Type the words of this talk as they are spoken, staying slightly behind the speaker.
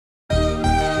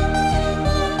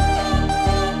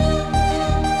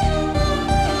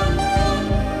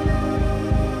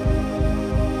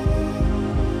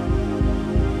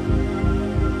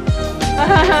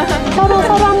서로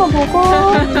한번 보고.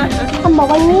 밥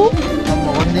먹었니?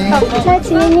 잘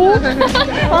지내니?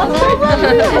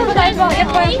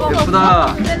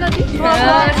 예쁘다.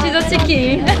 치즈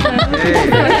치킨.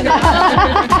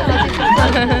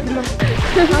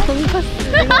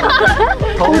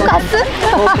 돈가스?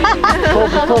 더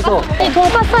붙어서.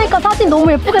 돈가스 하니까 사진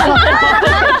너무 예쁘게 나왔어.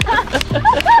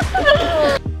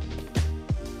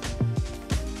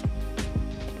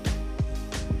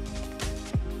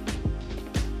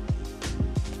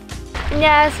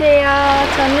 안녕하세요.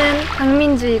 저는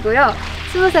박민주이고요.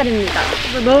 20살입니다.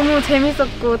 너무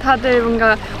재밌었고 다들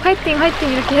뭔가 화이팅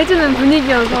이렇게 해주는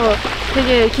분위기여서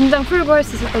되게 긴장 풀고 할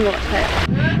수 있었던 것 같아요.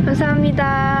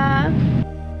 감사합니다.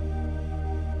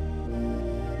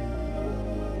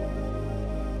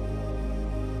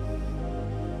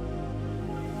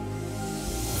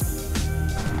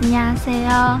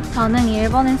 안녕하세요. 저는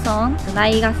일본에서 온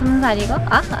나이가 20살이고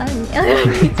아니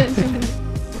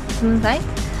 20살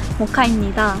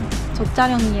모카입니다.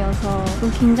 족자령이어서 좀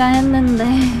긴장했는데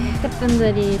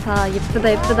스태프분들이 다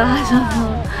예쁘다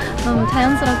하셔서 너무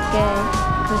자연스럽게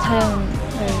그 촬영을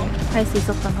할 수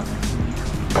있었던 것 같습니다.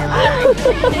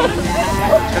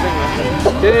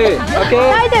 오케이.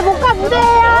 자, 이제 모카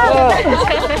무대예요.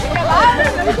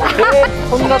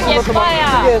 손 같은 것도 막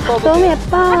크게 써도 너무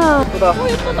예뻐.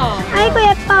 예쁘다. 아이고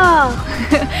예뻐.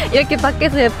 이렇게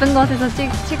밖에서 예쁜 곳에서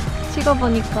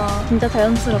찍어보니까 진짜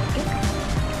자연스럽게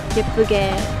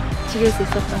예쁘게 찍을 수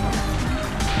있었던 것 같아요.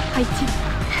 화이팅!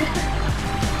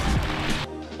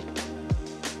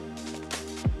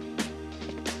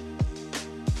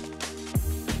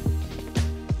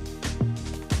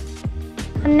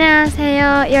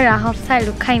 안녕하세요. 19살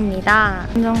루카입니다.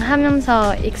 점점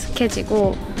하면서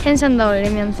익숙해지고 텐션도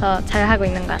올리면서 잘하고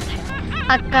있는 것 같아요.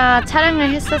 아까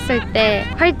촬영을 했었을 때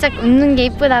활짝 웃는 게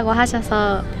이쁘다고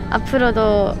하셔서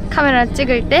앞으로도 카메라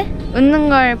찍을 때 웃는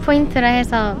걸 포인트로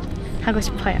해서 하고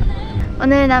싶어요.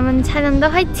 오늘 남은 촬영도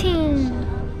화이팅!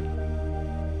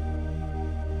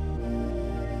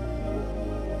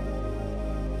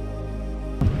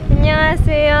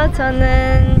 안녕하세요.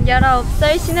 저는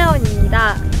 19살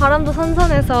신혜원입니다. 바람도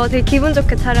선선해서 되게 기분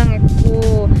좋게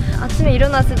촬영했고 아침에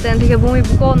일어났을 때는 되게 몸이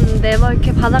무거웠는데 막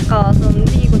이렇게 바닷가 와서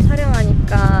움직이고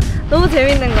촬영하니까 너무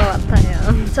재밌는 것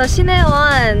같아요. 저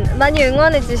신혜원 많이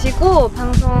응원해주시고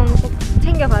방송 꼭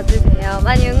챙겨봐주세요.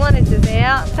 많이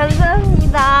응원해주세요.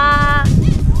 감사합니다.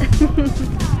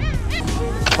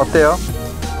 어때요?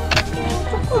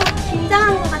 조금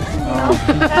긴장한 것 같은데요.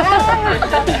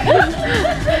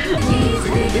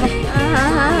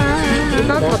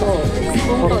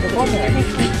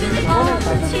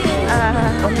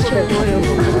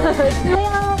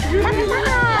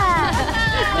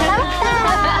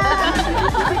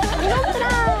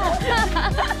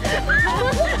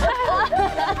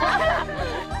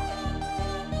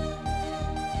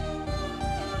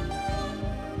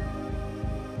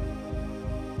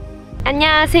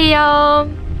 안녕하세요.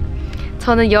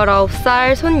 저는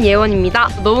 19살 손예원입니다.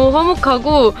 너무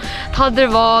화목하고 다들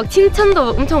막 칭찬도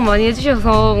엄청 많이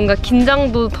해주셔서 뭔가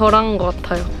긴장도 덜한 것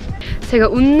같아요. 제가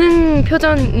웃는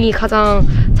표정이 가장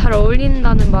잘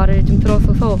어울린다는 말을 좀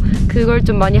들었어서 그걸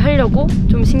좀 많이 하려고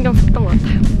좀 신경 썼던 것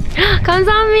같아요.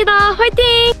 감사합니다.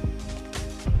 화이팅!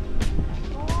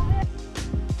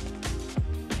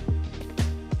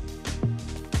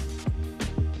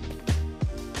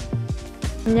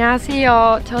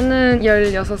 안녕하세요. 저는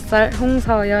 16살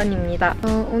홍서연입니다.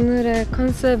 오늘의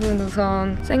컨셉은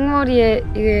우선 생머리에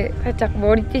이게 살짝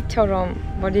머리띠처럼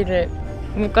머리를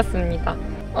묶었습니다.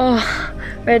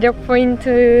 매력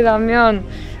포인트라면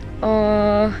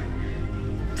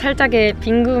살짝의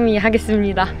빈구미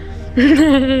하겠습니다.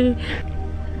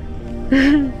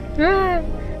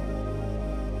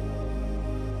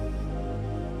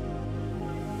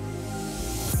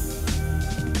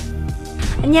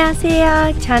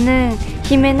 안녕하세요. 저는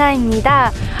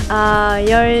김혜나입니다.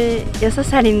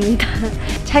 16살입니다.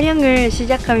 촬영을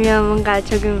시작하면 뭔가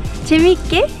조금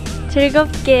재밌게,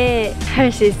 즐겁게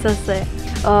할 수 있었어요.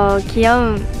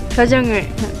 귀여운 표정을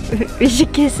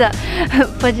의식해서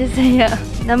봐주세요.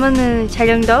 남은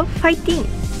촬영도 파이팅!